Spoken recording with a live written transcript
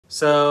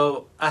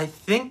So I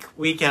think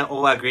we can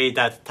all agree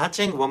that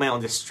touching women on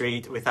the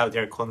street without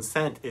their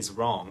consent is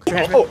wrong.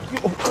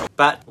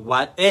 But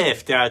what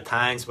if there are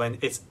times when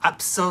it's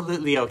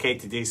absolutely okay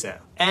to do so?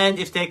 And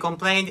if they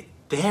complain,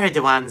 they're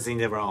the ones in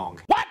the wrong.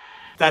 What?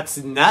 That's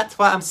not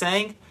what I'm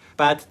saying,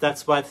 but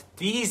that's what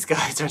these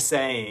guys are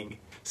saying.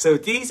 So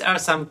these are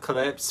some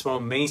clips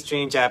from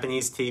mainstream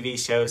Japanese TV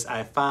shows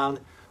I found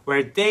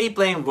where they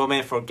blame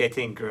women for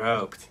getting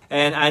groped.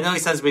 And I know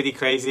it sounds really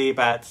crazy,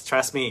 but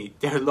trust me,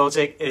 their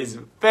logic is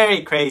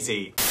very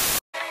crazy.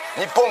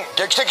 日本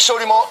劇的勝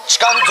利も痴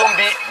漢ゾン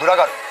ビ群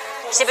がる。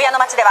渋谷の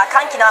街では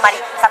歓喜のあまり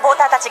サポー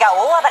ターたちが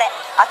大暴れ、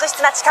悪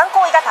質な痴漢行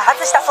為が多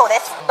発したそうで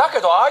す。だ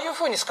けどああいう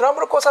風にスクランブ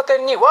ル交差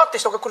点にわーって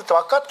人が来るって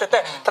分かってて、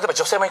例えば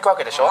女性も行くわ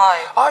けでしょ、はい、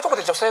ああいうとこ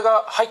で女性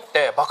が入っ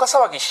てバカ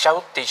騒ぎしちゃう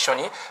って一緒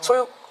にそう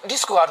いうリ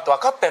スクがあると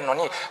分かってんの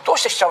にどう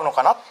してしちゃうの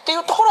かなってい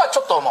うところはち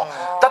ょっと思う。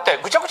だって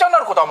ぐちゃぐちゃにな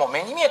ることはもう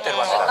目に見えてる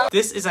わけだから。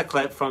 This is a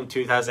clip from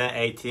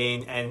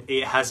 2018 and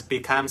it has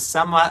become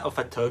somewhat of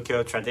a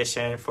Tokyo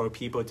tradition for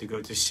people to go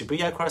to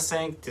Shibuya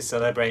Crossing to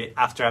celebrate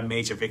after a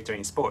major victory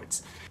in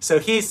sports. So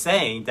he's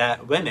saying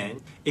that women,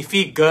 if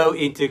you go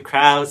into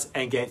crowds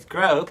and get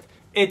groped,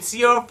 it's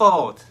your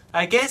fault.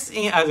 I guess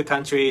in other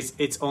countries,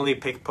 it's only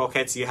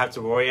pickpockets you have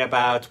to worry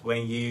about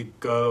when you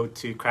go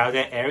to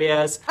crowded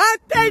areas.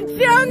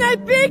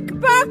 Attenzione,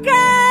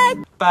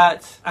 pickpocket!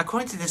 But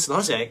according to this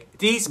logic,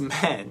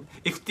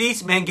 if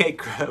these men get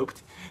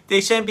groped, they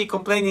shouldn't be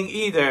complaining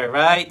either,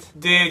 right?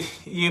 Dude,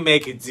 you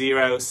make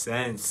zero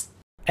sense.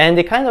 And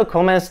the kind of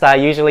comments that I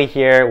usually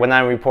hear when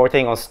I'm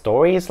reporting on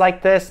stories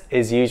like this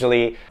is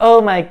usually,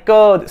 "Oh my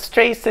god,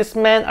 straight cis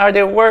men are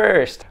the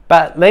worst."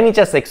 But let me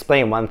just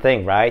explain one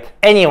thing, right?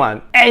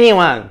 Anyone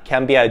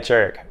can be a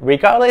jerk,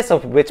 regardless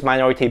of which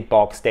minority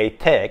box they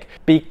tick,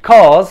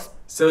 because...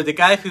 So the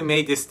guy who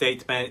made this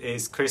statement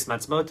is Chris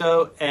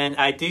Matsumoto, and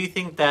I do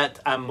think that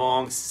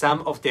among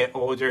some of the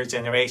older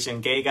generation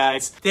gay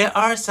guys, there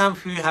are some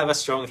who have a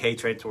strong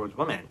hatred toward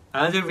women.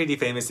 Another really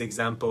famous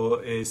example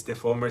is the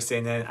former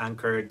CNN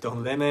anchor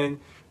Don Lemon,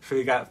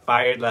 who got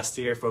fired last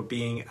year for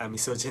being a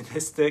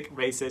misogynistic,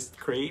 racist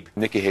creep.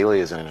 Nikki Haley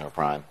isn't in her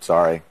prime,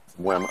 sorry.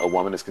 When a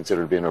woman is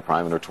considered to be in her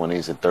prime in her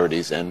 20s and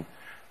 30s and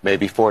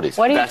maybe 40s.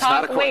 What are you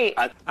talking? Wait.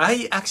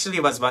 I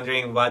actually was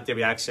wondering what the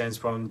reactions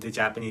from the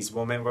Japanese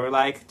women were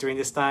like during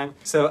this time.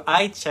 So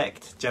I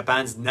checked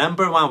Japan's #1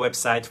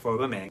 website for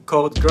women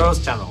called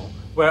Girls Channel,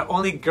 where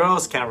only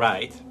girls can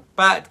write.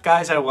 But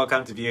guys are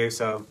welcome to view,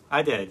 so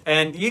I did.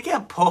 And you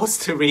can pause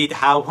to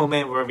read how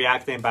women were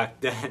reacting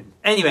back then.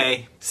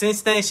 Anyway,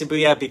 since then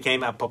Shibuya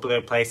became a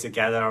popular place to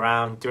gather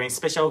around during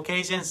special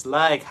occasions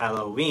like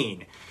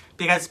Halloween.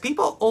 Because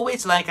people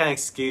always like an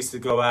excuse to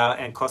go out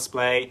and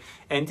cosplay,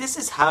 and this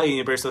is how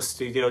Universal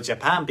Studio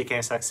Japan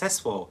became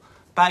successful.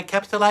 By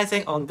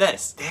capitalizing on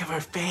this, they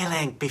were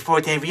failing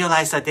before they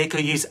realized that they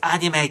could use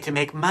anime to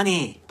make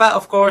money. But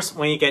of course,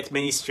 when you get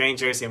many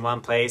strangers in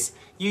one place,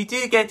 you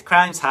do get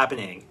crimes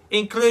happening,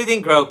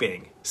 including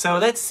groping. So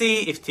let's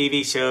see if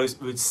TV shows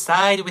would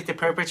side with the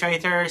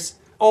perpetrators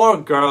or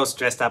girls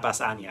dressed up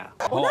as Anya.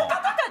 お腹と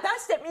か出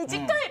して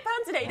短いパ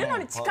ンツでいるの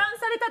に痴漢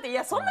されたって、い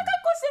やそんな格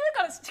好してる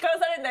から痴漢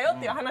されるんだよっ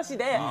ていう話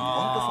で、痴漢を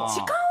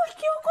引き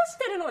起こし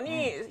てるの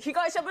に被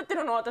害者ぶって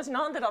るのは私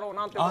なんでだろう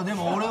なって思って。あ、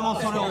でも俺も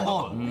それ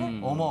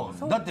思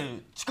う。だって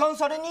痴漢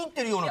されに行っ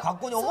てるような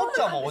格好に思っち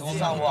ゃうもん、おじ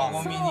さん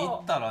は。見に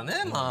行ったらね、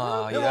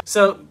まあ。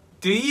So,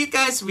 do you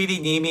guys really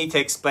need me to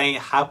explain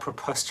how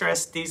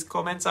preposterous these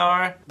comments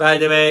are? By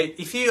the way,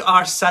 if you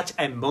are such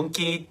a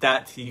monkey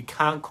that you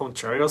can't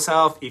control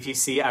yourself if you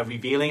see a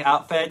revealing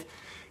outfit,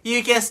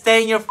 you can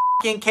stay in your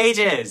f***ing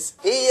cages.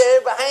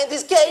 Here behind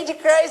this cage,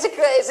 crazy,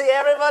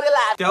 everybody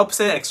laugh. The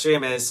opposite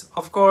extreme is,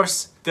 of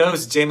course,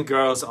 those gym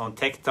girls on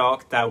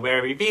TikTok that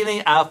wear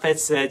revealing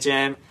outfits to the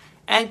gym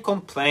and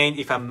complain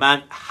if a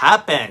man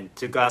happened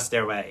to gloss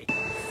their way.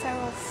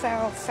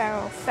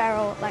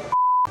 Feral, like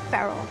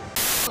feral.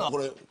 こ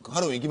れ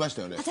ハロウィン行きまし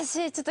たよね。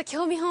私ちょっと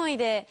興味本位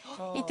で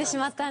行ってし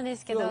まったんで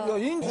すけど。こ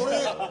れ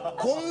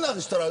こんな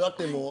んしたらだっ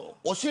ても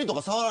うお尻と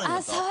か触られない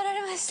んですか。触ら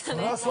れました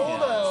ね。そうだ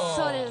よ。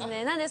そうです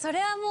ね。なんでそれ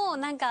はもう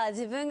なんか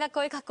自分が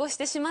こういう格好し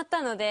てしまっ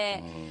たの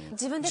で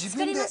自分で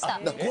作りました。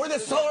これで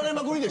触られ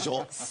まくりでし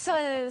ょ。そう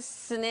で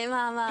すね。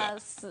まあ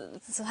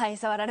はい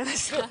触られま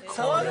した。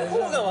触る方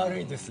が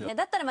悪いですよ。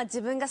だったらまあ自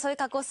分がそういう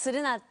格好す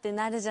るなって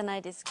なるじゃな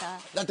いですか。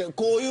だって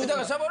こういうだ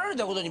から触られ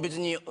たことに別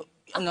に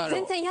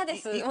全然嫌で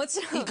す。もち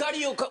ろん。怒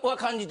りは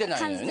感じてな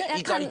いのよね。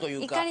怒りとい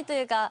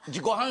うか自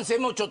己反省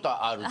もちょっと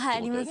あるってことね。はい、あ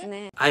ります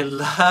ね。I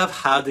love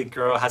how the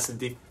girl has to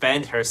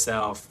defend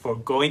herself for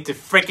going to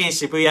freaking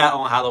Shibuya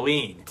on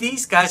Halloween.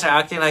 These guys are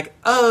acting like,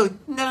 oh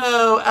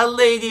no, a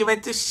lady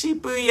went to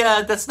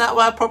Shibuya. That's not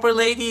what a proper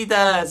lady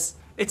does.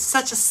 It's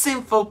such a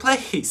sinful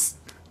place.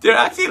 They're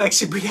acting like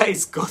Shibuya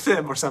is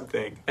Gotham or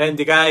something. And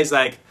the guy is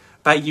like,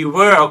 but you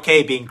were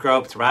okay being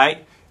groped,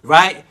 right?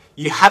 Right?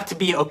 You have to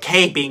be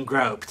okay being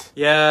groped.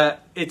 Yeah,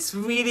 it's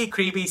really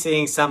creepy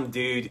seeing some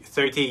dude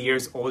 30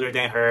 years older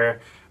than her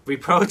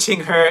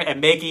reproaching her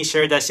and making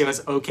sure that she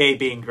was okay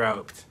being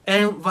groped.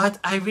 And what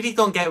I really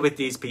don't get with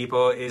these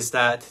people is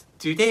that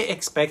do they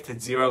expect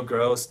 0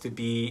 girls to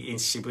be in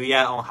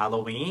Shibuya on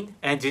Halloween?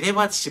 And do they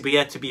want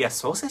Shibuya to be a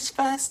sausage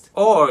fest?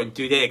 Or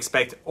do they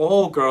expect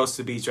all girls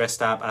to be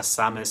dressed up as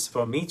Samus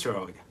from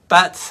Metroid?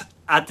 But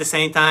at the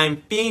same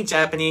time, being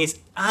Japanese,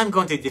 I'm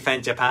going to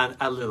defend Japan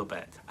a little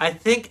bit. I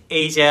think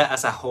Asia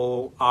as a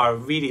whole are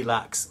really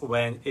lax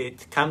when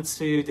it comes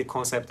to the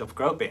concept of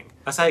groping.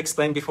 As I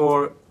explained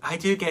before, I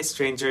do get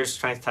strangers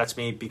trying to touch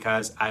me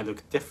because I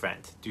look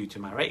different due to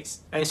my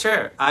race. And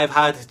sure, I've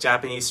had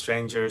Japanese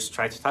strangers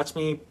try to touch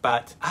me,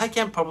 but I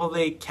can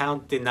probably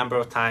count the number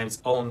of times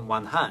on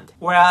one hand.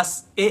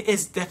 Whereas it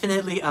is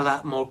definitely a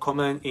lot more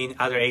common in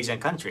other Asian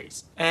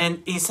countries.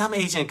 And in some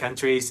Asian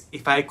countries,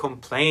 if I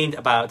complained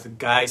about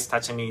guys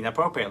touching me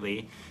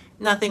inappropriately,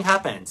 nothing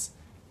happens.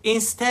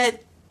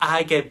 Instead,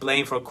 I get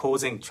blamed for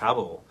causing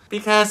trouble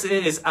because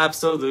it is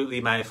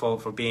absolutely my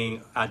fault for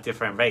being a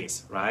different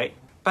race, right?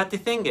 But the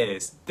thing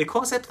is, the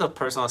concept of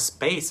personal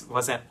space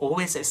wasn't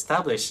always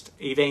established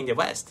even in the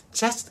West.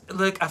 Just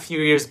look a few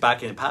years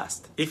back in the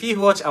past. If you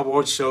watch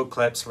award show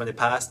clips from the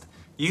past,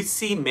 you'd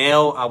see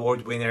male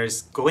award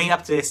winners going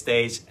up to the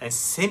stage and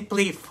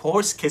simply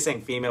force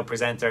kissing female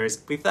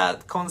presenters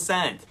without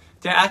consent.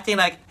 They're acting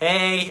like,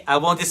 hey, I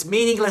want this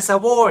meaningless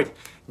award.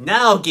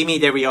 Now give me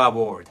the real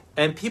award.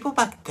 And people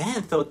back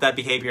then thought that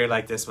behavior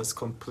like this was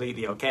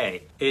completely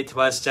okay. It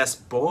was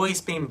just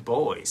boys being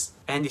boys.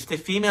 And if the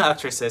female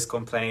actresses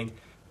complained,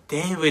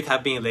 they would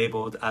have been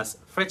labeled as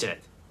frigid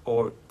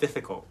or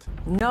difficult.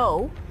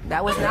 No,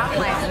 that was not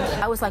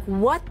planned. I was like,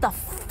 what the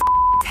f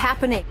is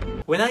happening?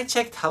 When I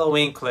checked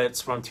Halloween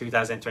clips from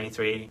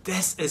 2023,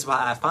 this is what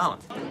I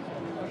found.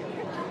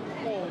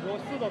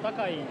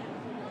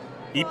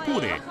 一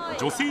方で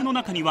女性の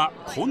中には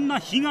こんな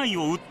被害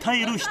を訴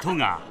える人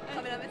が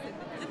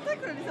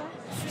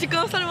痴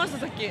漢されました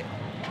さっき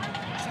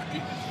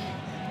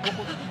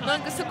な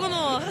んかそこ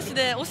の橋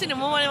でお尻揉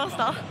まれまし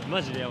た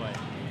マジでやばい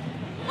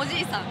お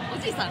じいさん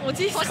年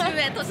上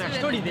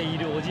一人でい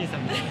るおじいさ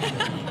んみたい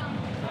な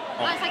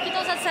あ、さっき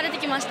盗撮されて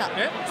きましたさ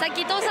っ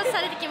き盗撮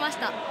されてきまし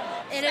た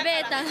エレ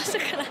ベーターの人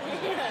から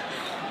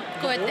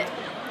こうやって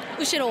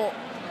後ろを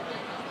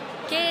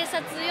警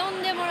察呼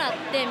んでもらっ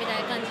てみた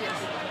いな感じで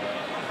す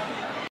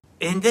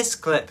In this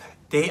clip,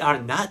 they are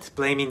not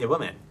blaming the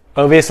woman.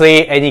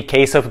 Obviously, any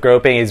case of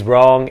groping is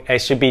wrong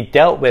and should be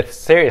dealt with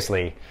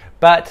seriously.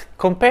 But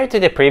compared to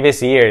the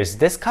previous years,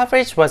 this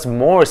coverage was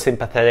more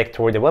sympathetic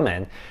toward the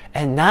women,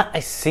 and not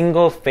a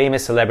single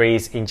famous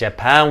celebrities in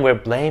Japan were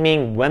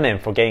blaming women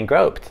for getting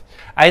groped.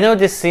 I know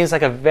this seems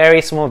like a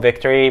very small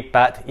victory,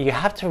 but you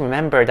have to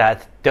remember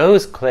that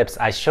those clips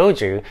I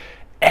showed you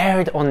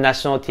aired on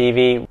national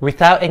TV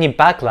without any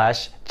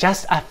backlash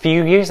just a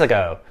few years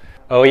ago.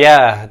 Oh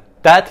yeah,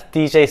 that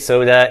DJ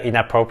Soda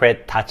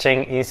inappropriate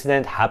touching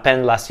incident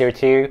happened last year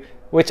too,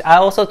 which I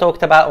also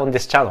talked about on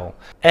this channel.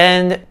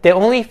 And the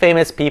only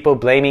famous people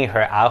blaming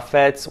her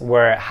outfits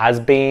were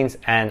has-beens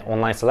and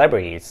online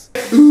celebrities.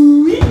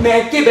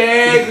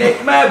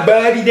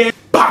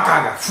 バ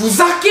カがふ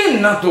ざけ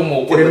んなと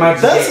思う俺マ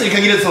ジでダンスに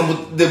限らずそ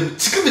ので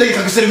乳首だけ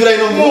隠してるぐらい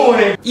のもう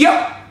俺い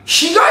や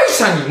被害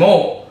者に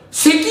も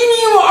責任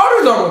はあ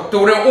るだろうって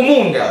俺は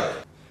思うんだよ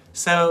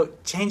So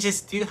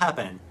changes do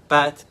happen,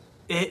 but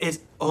it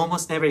is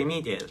almost never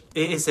immediate.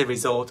 It is a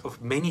result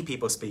of many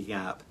people speaking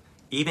up,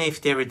 even if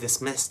they were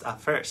dismissed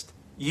at first.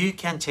 You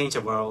can change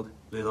the world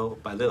little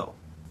by little.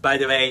 By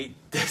the way,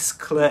 this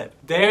clip,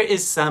 there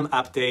is some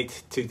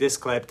update to this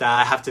clip that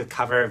I have to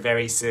cover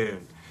very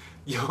soon.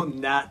 You'll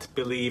not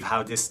believe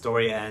how this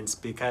story ends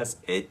because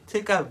it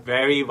took a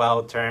very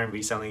wild turn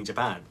recently in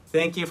Japan.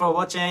 Thank you for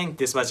watching.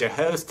 This was your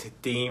host,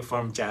 Dean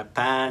from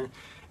Japan.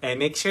 And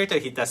make sure to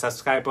hit the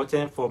subscribe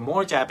button for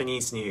more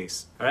Japanese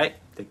news. Alright,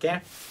 take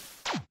care.